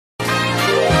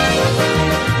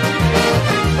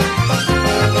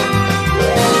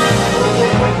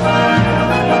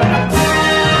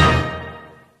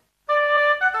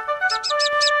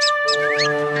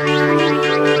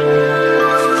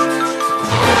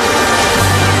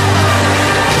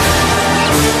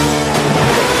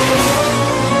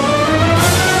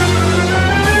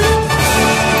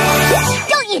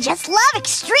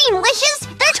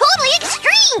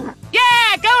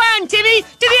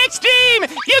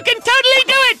You can totally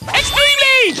do it!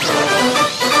 Extremely!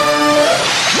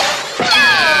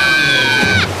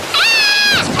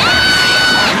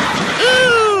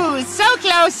 Ooh, so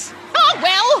close. Oh,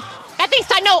 well, at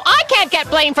least I know I can't get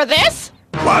blamed for this.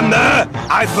 Wanda,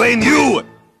 I blame you!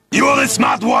 You're the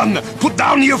smart one! Put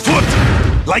down your foot!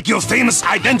 Like your famous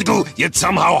identical, yet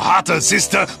somehow hotter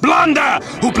sister, Blonda,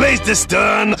 who plays the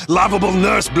stern, lovable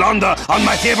nurse Blonda on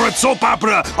my favorite soap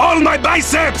opera, All My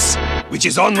Biceps, which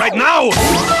is on right now!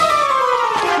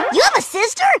 You have a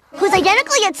sister who's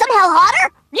identical yet somehow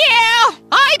hotter? Yeah,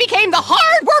 I became the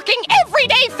hard-working,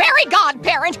 everyday fairy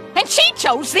godparent, and she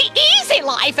chose the easy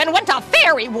life and went to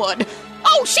Fairywood.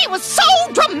 Oh, she was so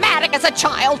dramatic as a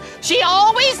child. She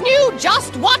always knew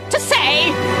just what to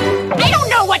say. I don't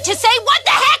know what to say. What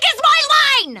the heck is my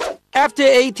line? After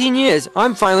 18 years,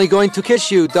 I'm finally going to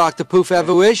kiss you, Dr. Poof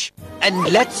Everwish.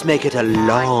 And let's make it a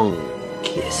long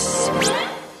kiss.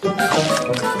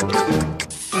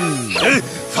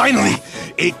 Finally!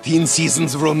 18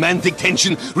 seasons of romantic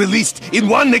tension released in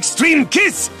one extreme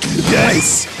kiss!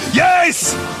 Yes!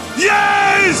 Yes!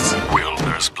 Yes! Will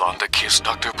Nurse Blonda kiss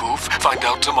Dr. Poof? Find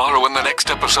out tomorrow in the next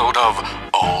episode of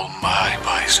All My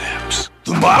Biceps.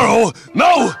 Tomorrow?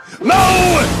 No!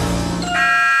 No!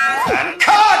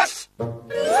 Cut!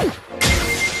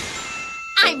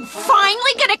 I'm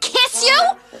finally gonna kiss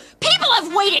you? People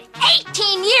have waited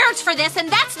 18 years for this,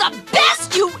 and that's the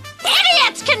best you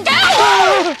idiots can do!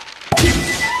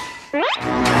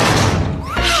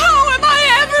 How am I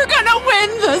ever gonna win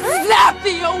the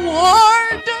Zappy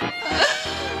Award?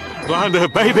 Blonda,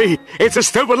 baby, it's a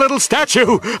stupid little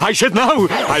statue. I should know.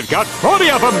 I've got 40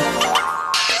 of them.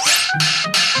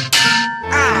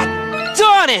 Ah,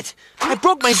 darn it! I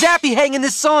broke my Zappy hanging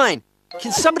this sign.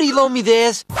 Can somebody loan me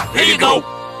theirs? Here you go!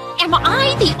 Am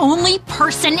I the only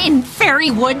person in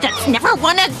Fairywood that's never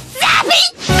won a Zappy?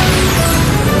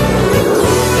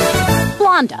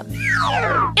 Blonda,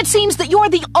 it seems that you're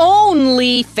the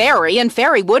only fairy in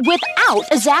Fairywood without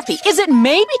a Zappy. Is it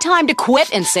maybe time to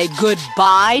quit and say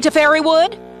goodbye to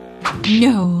Fairywood?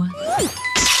 No.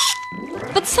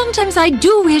 But sometimes I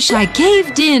do wish I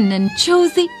caved in and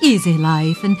chose the easy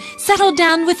life and settled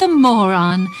down with a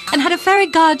moron and had a fairy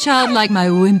godchild like my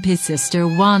wimpy sister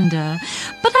Wanda.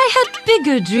 But I had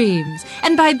bigger dreams.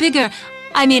 And by bigger,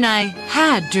 I mean I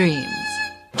had dreams.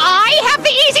 I have the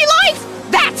easy life!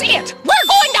 That's it! We're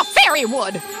going to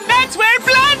Fairywood! That's where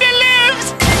Blonda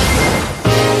lives!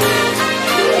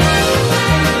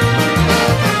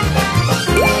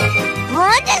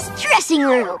 Wanda's dressing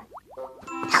room.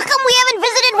 How come we haven't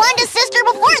visited Wanda's sister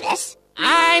before this?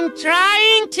 I'm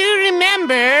trying to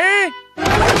remember.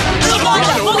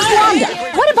 Blonda,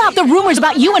 what about the rumors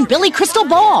about you and Billy Crystal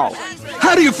Ball?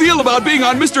 How do you feel about being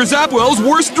on Mr. Zapwell's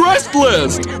worst dressed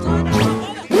list?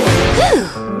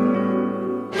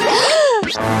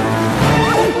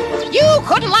 You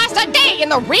couldn't last a day in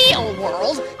the real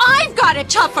world. I've got it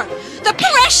tougher. The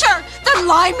pressure, the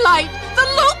limelight, the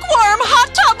lukewarm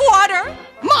hot tub water.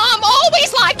 Mom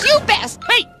always liked you best.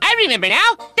 Wait, I remember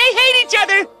now. They hate each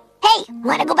other. Hey,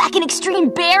 wanna go back and extreme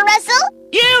bear wrestle?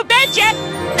 You betcha!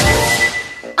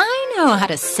 I know how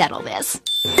to settle this.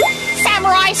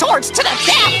 Samurai swords to the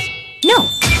death. No,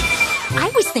 I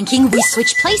was thinking we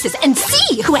switch places and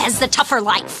see who has the tougher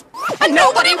life. And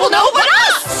nobody will know but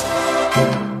us.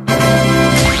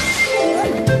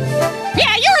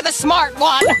 Yeah, you're the smart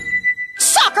one.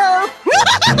 Sucker.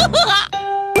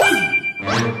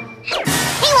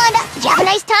 Hey, Wanda, did you have a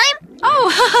nice time?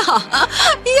 Oh,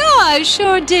 yeah, I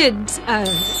sure did.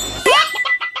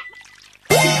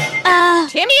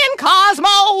 Timmy and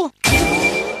Cosmo.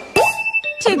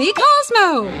 Timmy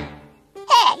Cosmo.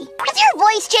 Hey, has your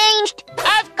voice changed?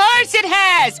 Of course it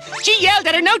has! She yelled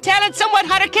at her no-talent, somewhat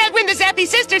hotter can't win the Zappy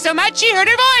sister so much she heard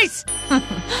her voice!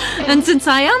 And since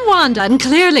I am Wanda and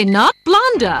clearly not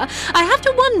Blonda, I have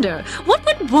to wonder, what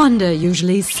would Wanda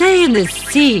usually say in this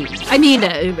scene? I mean,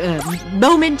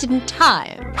 moment in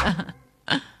time.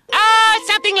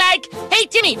 Something like, hey,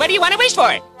 Timmy, what do you want to wish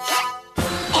for?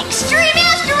 Extreme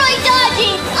asteroid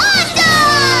dodging!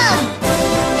 Awesome!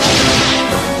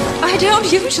 I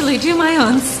don't usually do my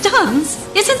own stunts.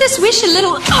 Isn't this wish a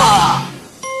little...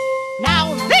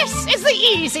 Now this is the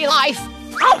easy life.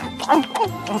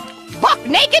 Buck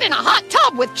naked in a hot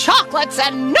tub with chocolates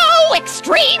and no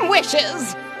extreme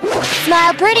wishes.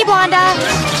 Smile pretty, Blonda.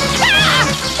 Ah!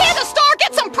 Can't a star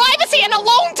get some privacy and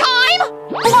alone time?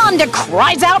 Blonda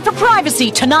cries out for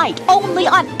privacy tonight, only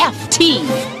on FT.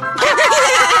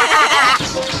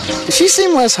 Does she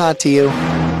seem less hot to you?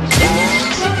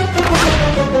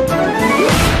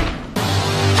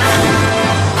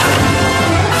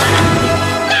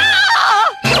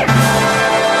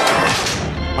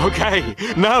 Okay, day!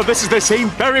 Now this is the scene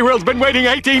Fairy World's been waiting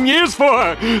 18 years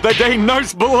for! The day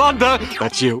Nurse Blonda,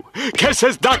 that's you,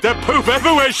 kisses Dr. Poof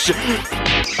Everwish!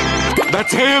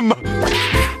 That's him!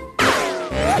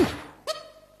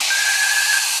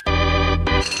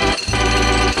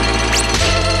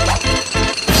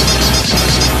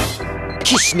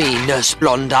 Kiss me, Nurse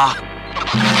Blonda.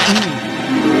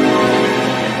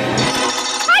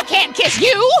 I can't kiss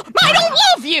you! I don't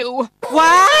love you!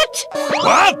 What?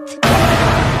 What?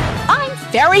 I'm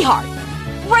Fairy Heart.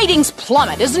 Ratings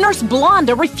plummet as Nurse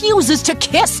Blonda refuses to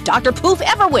kiss Dr. Poof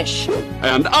Everwish.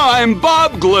 And I'm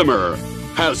Bob Glimmer.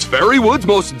 Has Fairywood's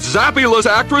most zappyless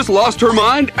actress lost her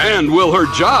mind? And will her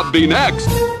job be next?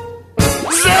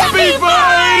 Zappy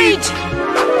fight!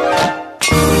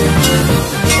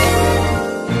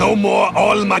 No more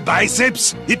all my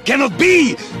biceps? It cannot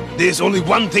be! There's only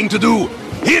one thing to do.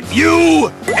 Hit you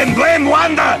and blame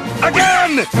Wanda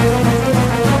again!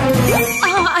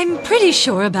 I'm pretty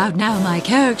sure about now my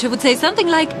character would say something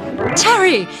like,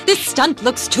 Terry, this stunt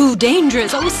looks too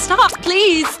dangerous. Oh, stop,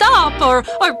 please, stop. Or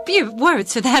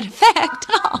words to that effect.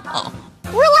 Oh.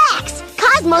 Relax!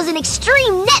 Cosmo's an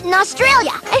extreme net in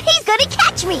Australia, and he's gonna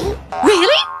catch me!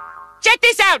 Really? Check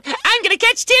this out! I'm gonna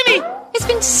catch Timmy! It's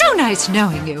been so nice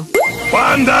knowing you.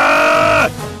 Wanda!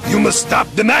 You must stop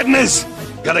the madness!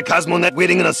 Got a Cosmonet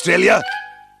waiting in Australia?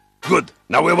 Good.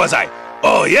 Now where was I?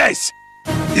 Oh, yes!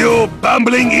 You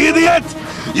bumbling idiot!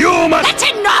 You must— That's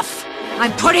enough!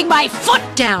 I'm putting my foot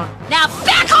down. Now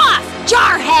back off,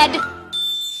 jarhead!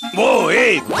 Whoa,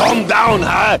 hey, calm down,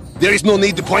 huh? There is no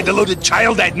need to point a loaded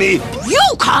child at me.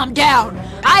 You calm down!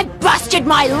 I've busted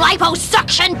my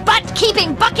liposuction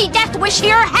butt-keeping Bucky Deathwish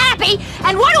here happy,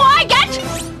 and what do I get?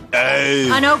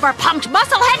 An overpumped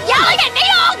musclehead yelling at me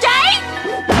all day?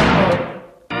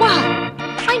 Wow,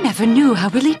 I never knew how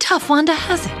really tough Wanda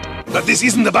has it. But this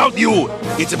isn't about you.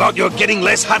 It's about your getting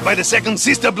less hot by the second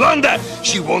sister, Blonda.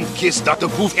 She won't kiss Dr.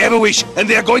 Poof Everwish, and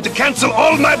they're going to cancel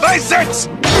all my biceps!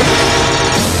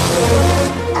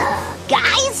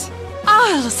 Guys?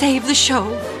 I'll save the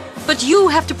show. But you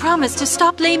have to promise to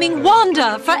stop blaming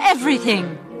Wanda for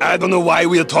everything. I don't know why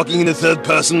we're talking in the third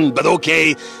person, but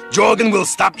okay. Jorgen will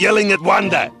stop yelling at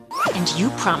Wanda. And you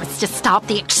promise to stop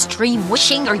the extreme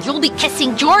wishing, or you'll be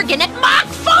kissing Jorgen at Mach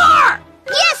 4!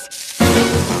 Yes!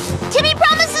 Timmy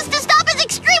promises to stop his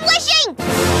extreme wishing!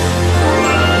 Extreme!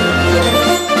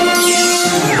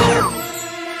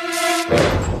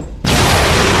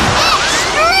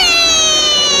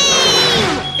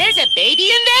 There's a baby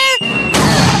in there?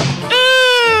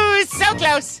 Ooh, so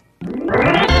close.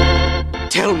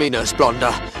 Tell me, Nurse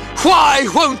Blonda, why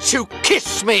won't you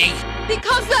kiss me?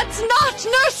 Because that's not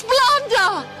Nurse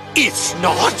Blonda! It's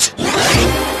not.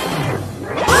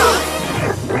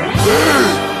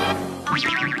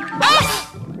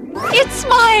 It's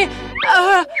my,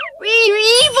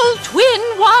 evil twin,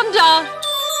 Wanda.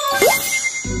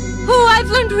 Who I've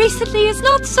learned recently is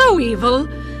not so evil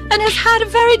and has had a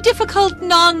very difficult,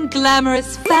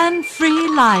 non-glamorous, fan-free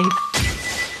life.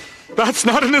 That's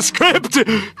not in the script,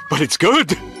 but it's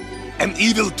good. An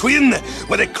evil twin?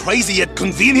 What a crazy yet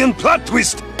convenient plot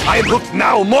twist! I'm hooked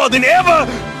now more than ever!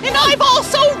 And I've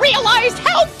also realized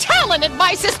how talented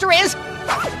my sister is!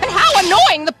 And how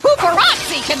annoying the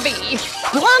pooperazzi can be!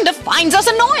 Blonda finds us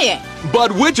annoying.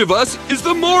 But which of us is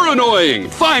the more annoying?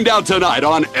 Find out tonight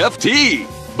on FT.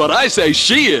 But I say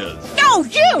she is. No,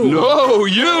 you! No,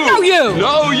 you! No, you!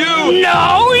 No, you!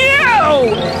 No,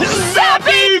 you!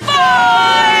 Zappy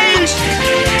fight!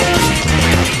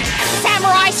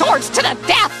 Samurai swords to the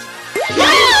death!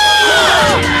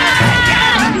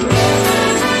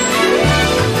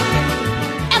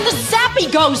 And the zappy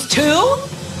goes to...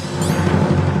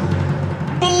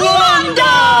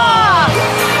 Blonda!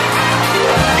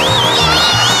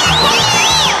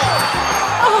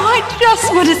 Oh, I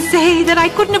just want to say that I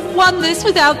couldn't have won this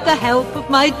without the help of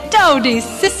my dowdy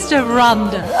sister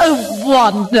Rhonda. Oh,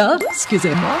 Wanda.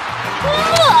 Excusez-moi.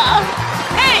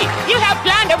 Hey, you helped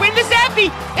Blonda win the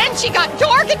Zappy! And she got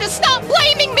Jorgen to stop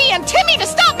blaming me and Timmy to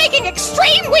stop making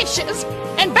extreme wishes!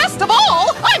 And best of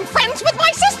all, I'm friends with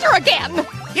my sister again!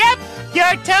 Yep,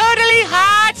 your totally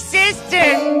hot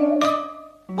sister!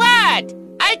 What?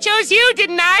 I chose you,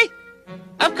 didn't I?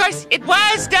 Of course, it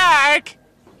was dark.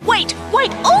 Wait,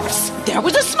 oops! There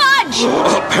was a smudge!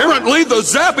 Apparently, the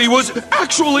Zappy was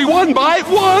actually won by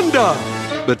Wanda!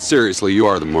 But seriously, you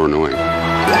are the more annoying.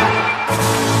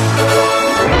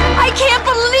 I can't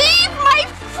believe my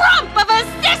frump of a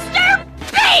sister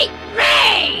beat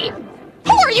me!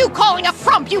 Who are you calling a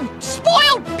frump, you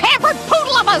spoiled, pampered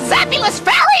poodle of a zappyless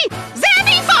fairy?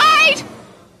 Zappy fight!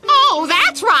 Oh,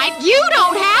 that's right, you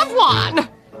don't have one!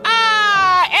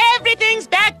 Everything's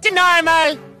back to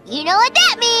normal. You know what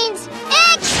that means?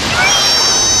 Extreme!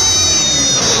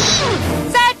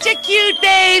 Such a cute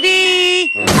baby!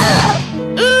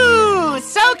 Ooh,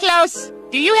 so close.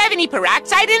 Do you have any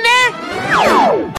peroxide in there?